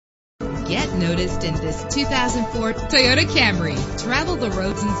Get noticed in this 2004 Toyota Camry. Travel the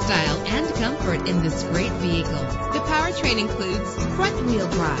roads in style and comfort in this great vehicle. The powertrain includes front-wheel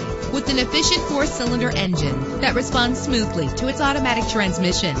drive with an efficient 4-cylinder engine that responds smoothly to its automatic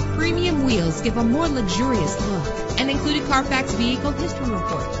transmission. Premium wheels give a more luxurious look. An included Carfax Vehicle History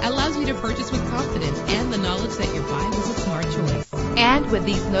Report allows you to purchase with confidence and the knowledge that your buy was a smart choice. And with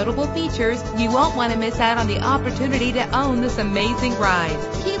these notable features, you won't want to miss out on the opportunity to own this amazing ride.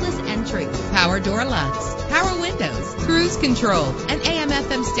 Keyless entry, power door locks, power windows, cruise control, an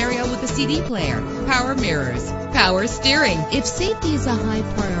AM/FM stereo with a CD player, power mirrors, power steering. If safety is a high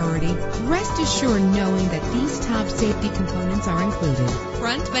priority, rest assured knowing that these top safety components are included.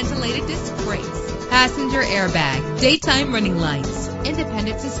 Front ventilated disc brakes, passenger airbag, daytime running lights,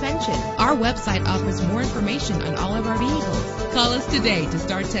 independent suspension. Our website offers more information on all of our vehicles. Call us today to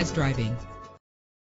start test driving.